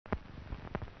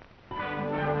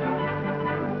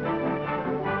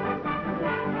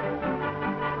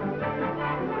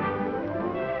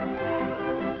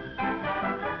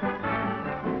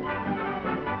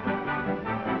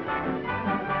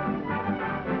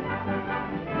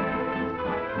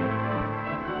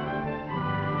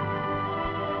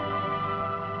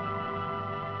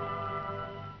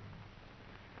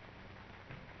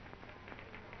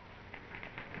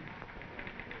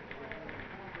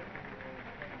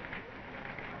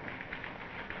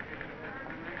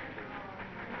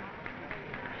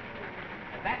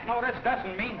notice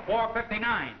doesn't mean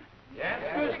 4:59. Yes,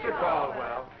 Mr.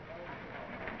 Caldwell.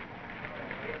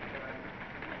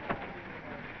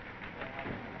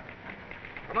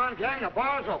 Come on, gang, the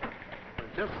bar's open.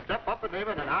 Just step up and name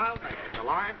it, and I'll make it. The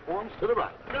line forms to the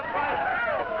right.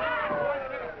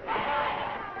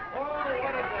 Oh,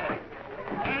 what a day.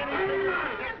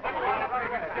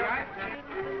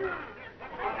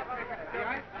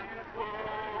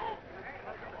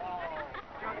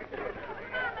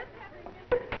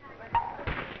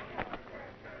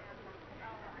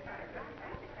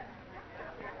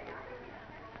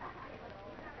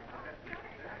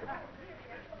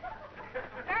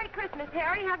 Merry Christmas,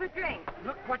 Harry. Have a drink.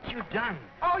 Look what you've done.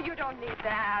 Oh, you don't need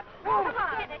that. Oh, come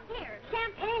on. Get it here.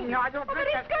 Champagne. No, I don't Oh, but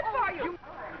drink it's good for you.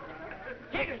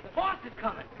 Jiggers, the boss is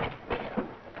coming.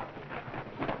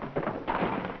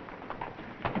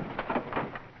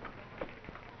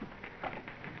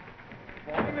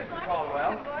 Morning, Mr.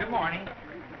 Caldwell. Good morning.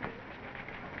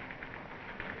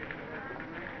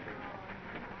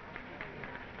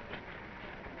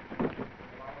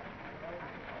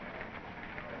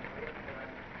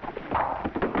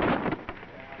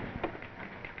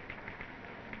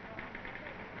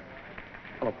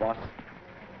 Hello, boss.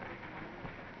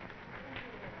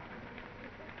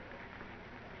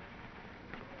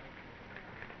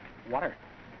 Water.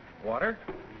 Water?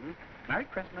 Mm-hmm. Merry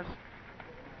Christmas.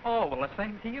 Oh, well, the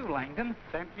same to you, Langdon.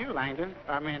 Same to you, Langdon.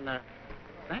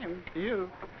 Same to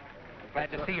you.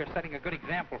 Glad to see you're setting a good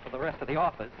example for the rest of the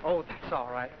office. Oh, that's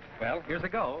all right. Well, here's a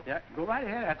go. Yeah, go right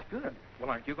ahead. That's good. Well,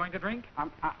 aren't you going to drink? Huh?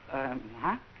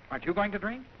 Aren't you going to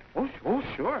drink? Oh,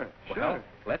 sure. Well,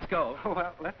 let's go. Oh,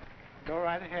 well, let's go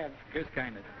right ahead. Here's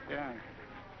kindness. Yeah.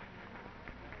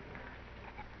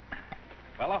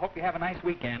 Well, I hope you have a nice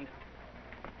weekend.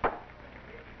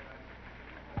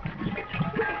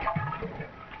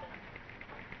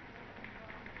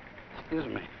 Excuse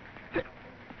me.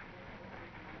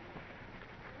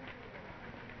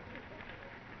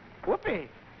 Whoopee!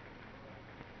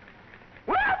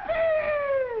 Whoopee!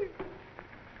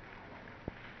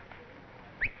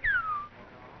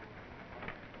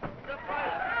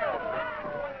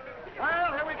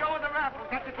 Well, here we go with the raffle.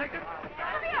 Got your ticket?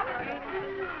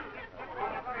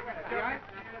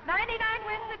 99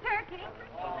 wins the turkey.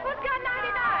 Who's got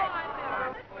 99?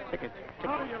 Ticket.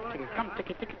 Come,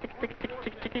 ticket.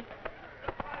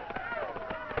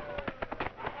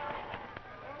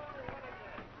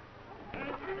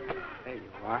 There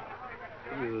you are.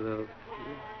 You little...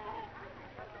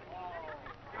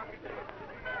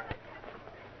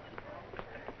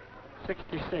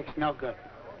 66, no good.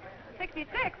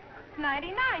 66.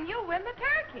 99. You win the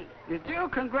turkey. You do?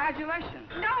 Congratulations.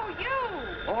 No, you.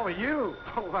 Oh, you?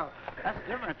 Oh, well, that's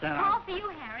different than... Call for you,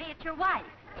 Harry. It's your wife.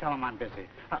 Tell him I'm busy.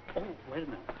 Oh, wait a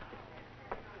minute.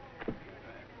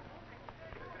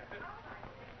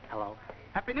 Hello.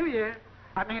 Happy New Year.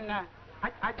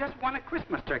 I just won a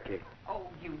Christmas turkey. Oh,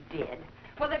 you did?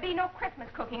 Well, there'd be no Christmas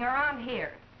cooking around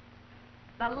here.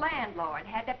 The landlord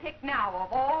had to pick now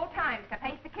of all times to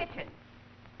paint the kitchen.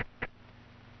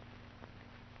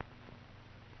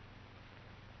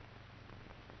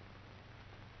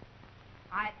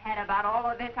 I've had about all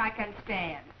of this I can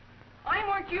stand. I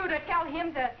want you to tell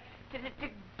him to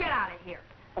get out of here.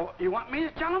 Oh, you want me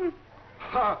to tell him?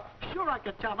 Sure I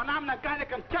can tell him, and I'm the guy that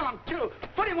can tell him, too.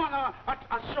 Put him on a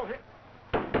show here.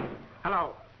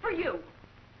 Hello. For you.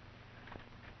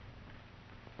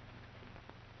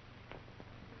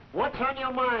 What's on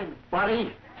your mind,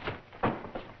 buddy?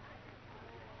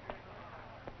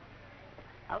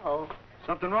 Hello.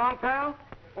 Something wrong, pal?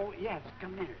 Oh, yes,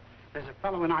 come here. There's a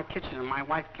fellow in our kitchen, and my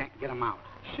wife can't get him out.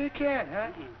 She can't,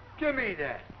 huh? Give me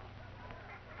that.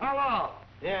 Hello.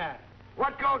 Yeah.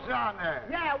 What goes on there?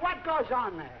 Yeah, what goes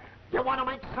on there? You want to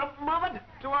make something of it?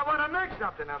 Do I want to make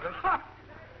something of it? Ha!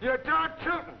 You're darn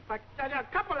tootin'. A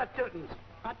couple of tootins.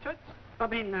 Toots?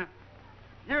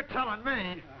 You're telling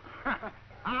me.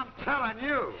 I'm telling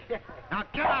you. Now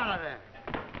get out of there.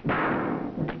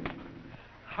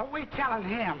 How are we telling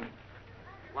him?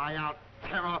 Why, I'll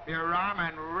tear off your arm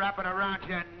and wrap it around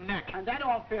your neck. And that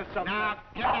all feels so Now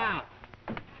get out.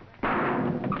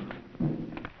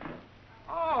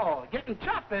 Oh, getting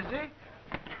tough, is he?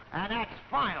 And that's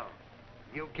final.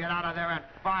 You get out of there in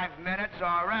 5 minutes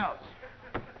or else.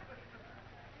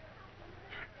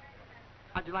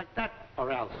 How'd you like that,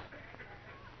 or else?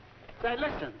 Say,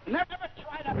 listen, never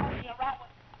try to move me around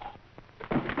with...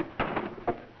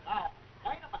 Now,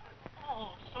 wait a minute.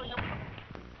 Oh, so you...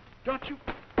 Don't you...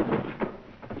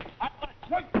 I'm gonna...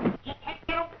 Wait! You can't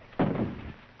get him!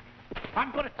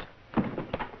 I'm gonna...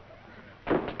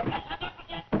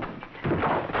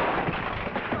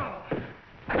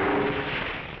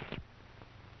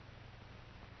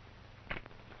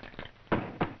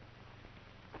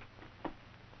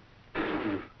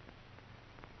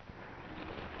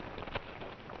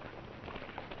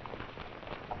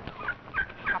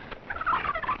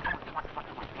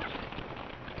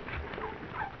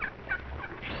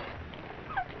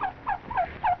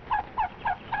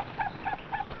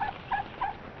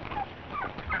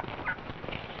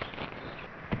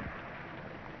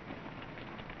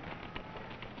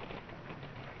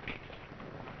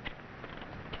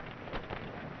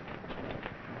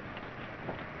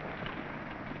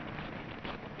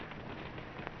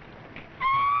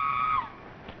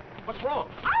 What's wrong?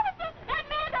 Officer, that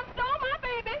man done stole my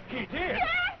baby. He did?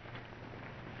 Yes.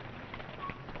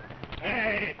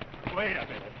 Hey, wait a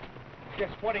minute.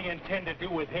 Just what do you intend to do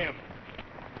with him?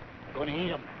 Gonna eat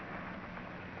him?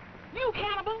 You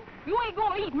cannibal. You ain't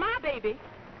gonna eat my baby.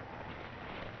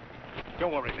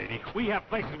 Don't worry, lady. We have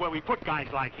places where we put guys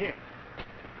like him.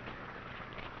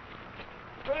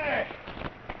 Hey!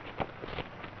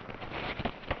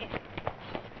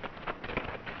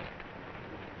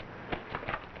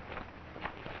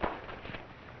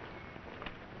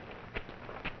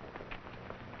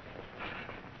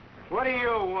 What do you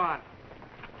want?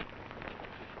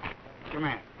 Come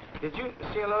here. Did you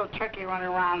see a little turkey running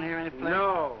around here any place?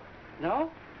 No. No?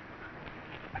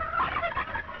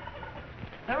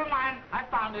 Never mind. I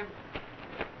found him.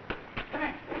 Come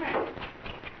here. Come here.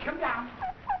 Come down.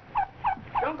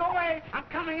 Don't go away. I'm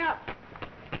coming up.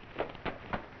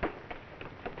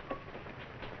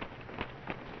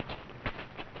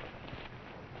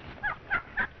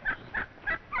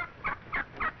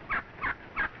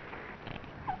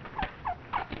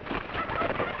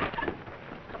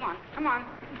 Come on.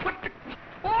 What the...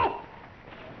 Oh!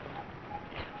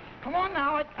 Come on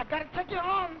now. I gotta take you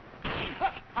home.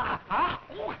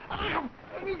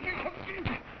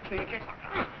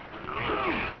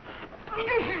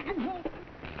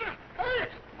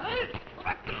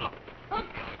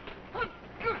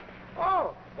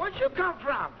 Oh, where'd you come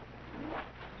from?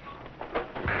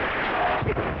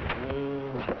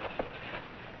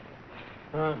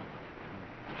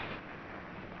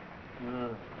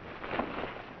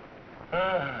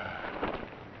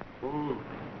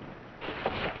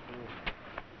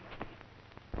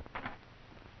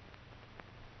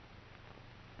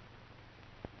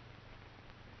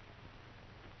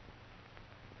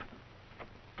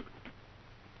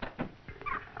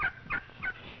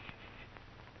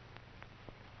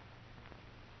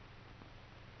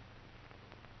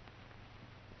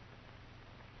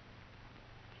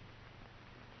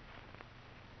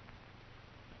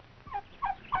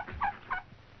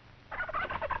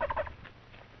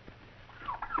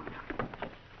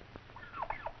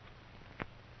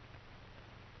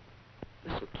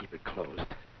 This'll keep it closed.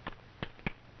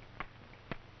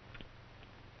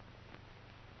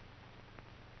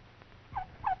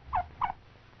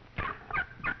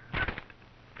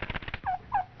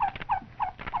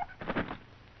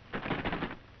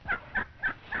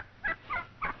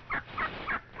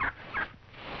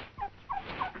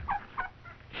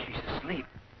 She's asleep.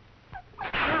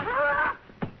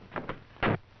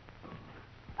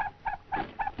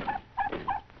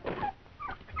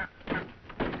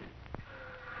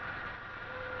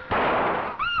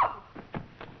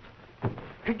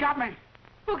 He got me.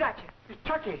 Who got you? The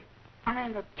turkey. I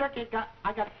mean, the turkey got...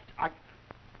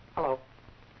 Hello.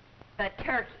 The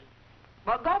turkey.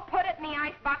 Well, go put it in the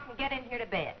icebox and get in here to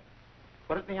bed.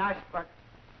 Put it in the icebox.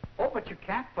 Oh, but you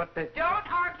can't put the... Don't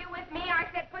argue with me. I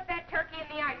said put that turkey in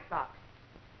the icebox.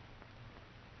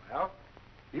 Well,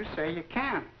 you say you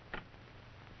can.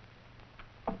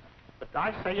 But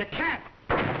I say you can't.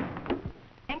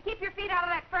 And keep your feet out of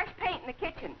that fresh paint in the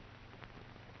kitchen.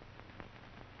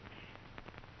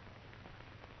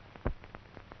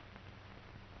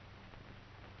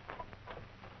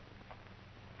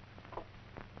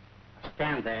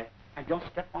 Stand there and don't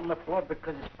step on the floor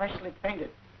because it's freshly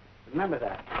painted. Remember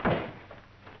that.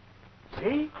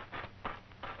 See?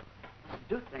 Let's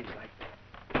do things like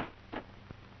that.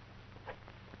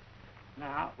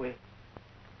 Now, oh,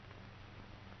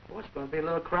 it's going to be a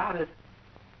little crowded.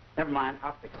 Never mind,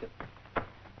 I'll fix it.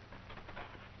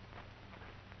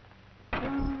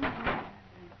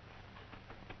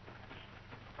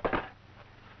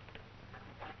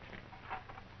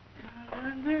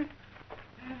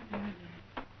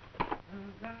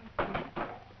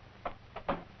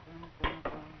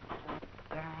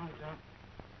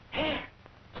 Here,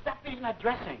 stop eating that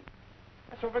dressing.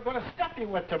 That's what we're going to stuff you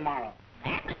with tomorrow.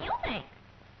 That's what you think.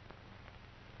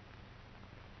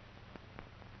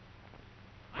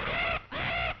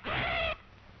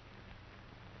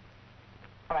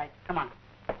 All right, come on.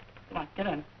 Come on, get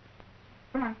in.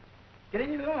 Come on. Get in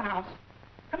your little house.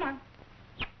 Come on.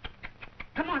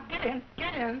 Come on, get in.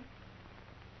 Get in.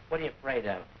 What are you afraid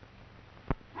of?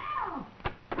 Help!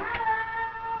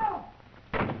 Help!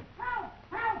 Help!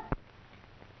 Help!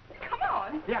 Come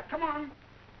on. Yeah, come on.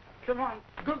 Come on.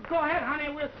 Go ahead, honey.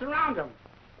 We'll surround them.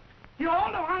 You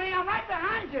hold them, honey. I'm right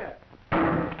behind you.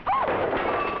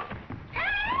 Oh!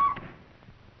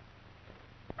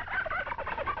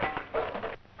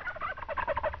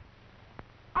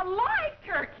 A live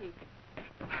turkey.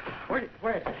 Where is it?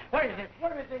 Where is it?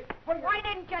 Where is it? Why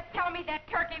didn't you tell me that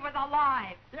turkey was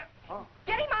alive? Yeah. Oh.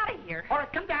 Get him out of here. All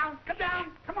right, come down.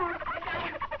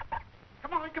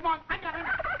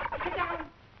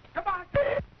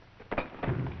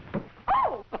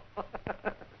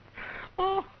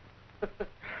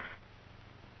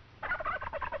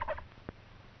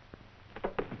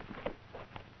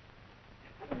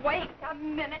 wait a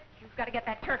minute. You've got to get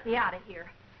that turkey out of here.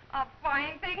 A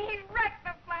fine thing. He wrecked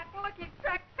the flat. Look, he's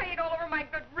tracked paint all over my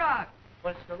good rug.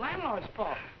 Well, it's the landlord's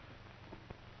fault.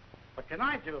 What can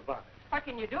I do about it? What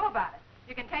can you do about it?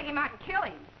 You can take him out and kill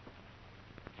him.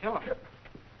 Kill him?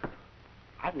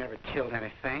 I've never killed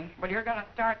anything. Well, you're going to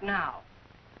start now.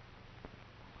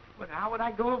 But how would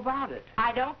I go about it?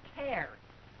 I don't care.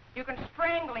 You can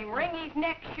strangle him, wring his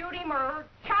neck, shoot him, or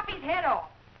chop his head off.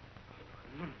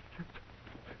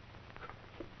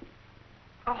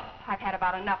 Oh, I've had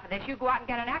about enough of this. You go out and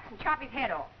get an axe and chop his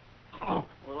head off. Oh,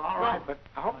 well, all right, but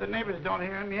I hope the neighbors don't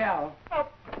hear him yell. Oh.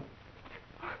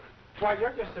 Why,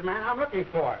 you're just the man I'm looking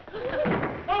for.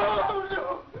 Oh,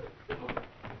 no!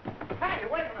 Hey,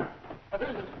 wait a minute. Oh, this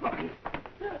is funny.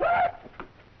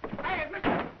 Hey,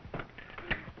 Mr.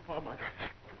 Oh, my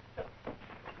God.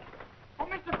 Oh,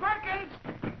 Mr. Perkins!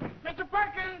 Mr.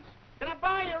 Perkins! Can I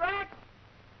buy your axe?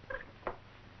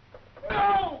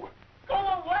 No! Go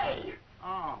away!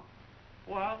 Oh.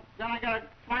 Well, then I gotta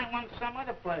find one some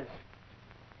other place.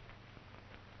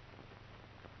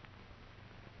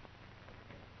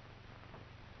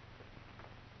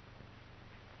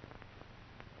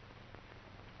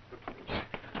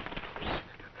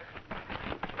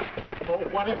 Oh,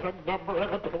 what is the number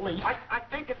of the police? I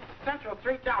think it's Central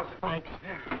 3000. Thanks.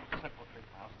 Central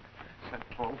 3000.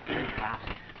 Central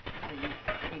 3000.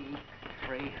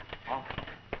 C-E-3. Oh,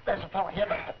 there's a fellow here.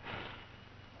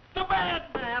 The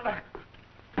bad man.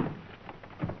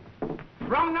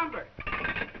 Wrong number.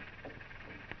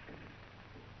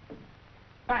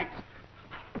 Thanks.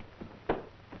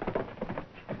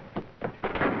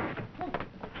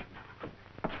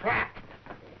 Trapped.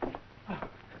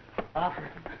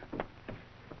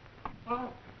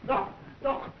 No.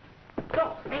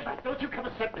 Hey, don't you come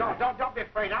and sit down. Don't be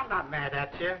afraid. I'm not mad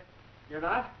at you. You're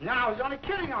not? No, I was only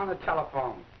kidding on the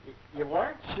telephone. You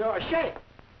weren't? Sure, shake.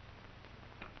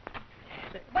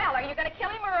 Well, are you going to kill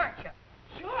him or aren't you?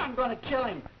 Sure, I'm going to kill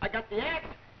him. I got the axe.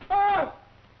 Oh!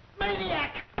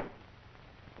 Maniac!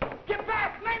 Get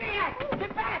back, maniac!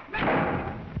 Get back,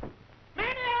 maniac!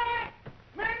 Maniac!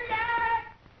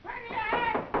 Maniac!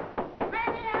 Maniac!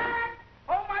 Maniac!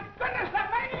 Oh, my goodness, a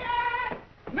maniac!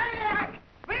 Maniac!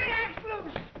 Maniac's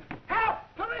loose! Help!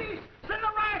 Police! Send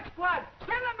the riot squad!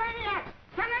 Send the maniacs!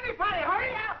 Send anybody!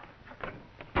 Hurry up!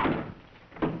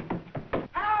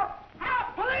 Help!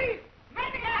 Help! Police!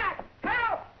 Maniac!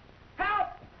 Help! Help!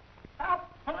 Help!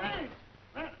 Police!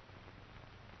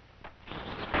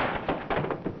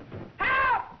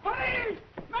 Help! Police!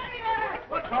 Maniac!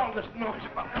 What's all this noise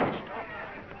about?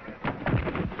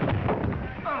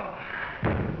 Oh.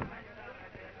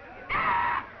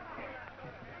 Ah!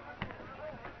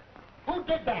 Who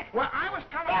did that? Well, I was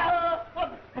coming.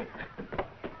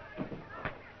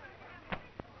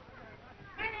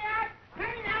 Maniac!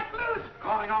 Maniac loose!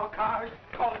 Calling all cars!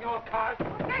 Calling all cars!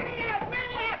 Maniac!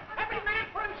 Maniac! Every man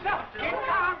for himself! Keep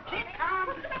calm! Keep calm!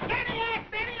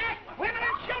 Maniac! Maniac! Women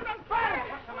and children first!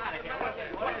 What's the matter here?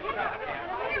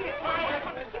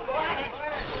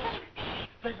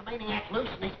 There's a maniac loose,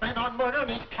 and he's bent on murder,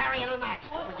 and he's carrying an axe.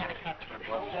 We gotta catch him.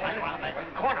 Right around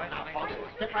that corner now, folks.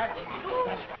 Get right in.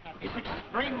 That's right. He's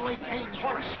extremely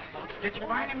dangerous. Did you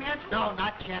find him yet? No,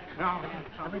 not yet. No.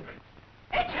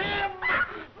 It's him!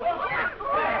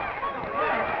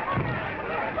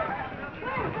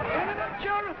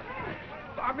 Children!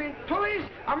 I mean, police!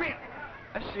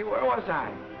 Let's see, where was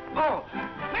I? Oh!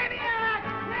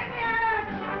 Maniac!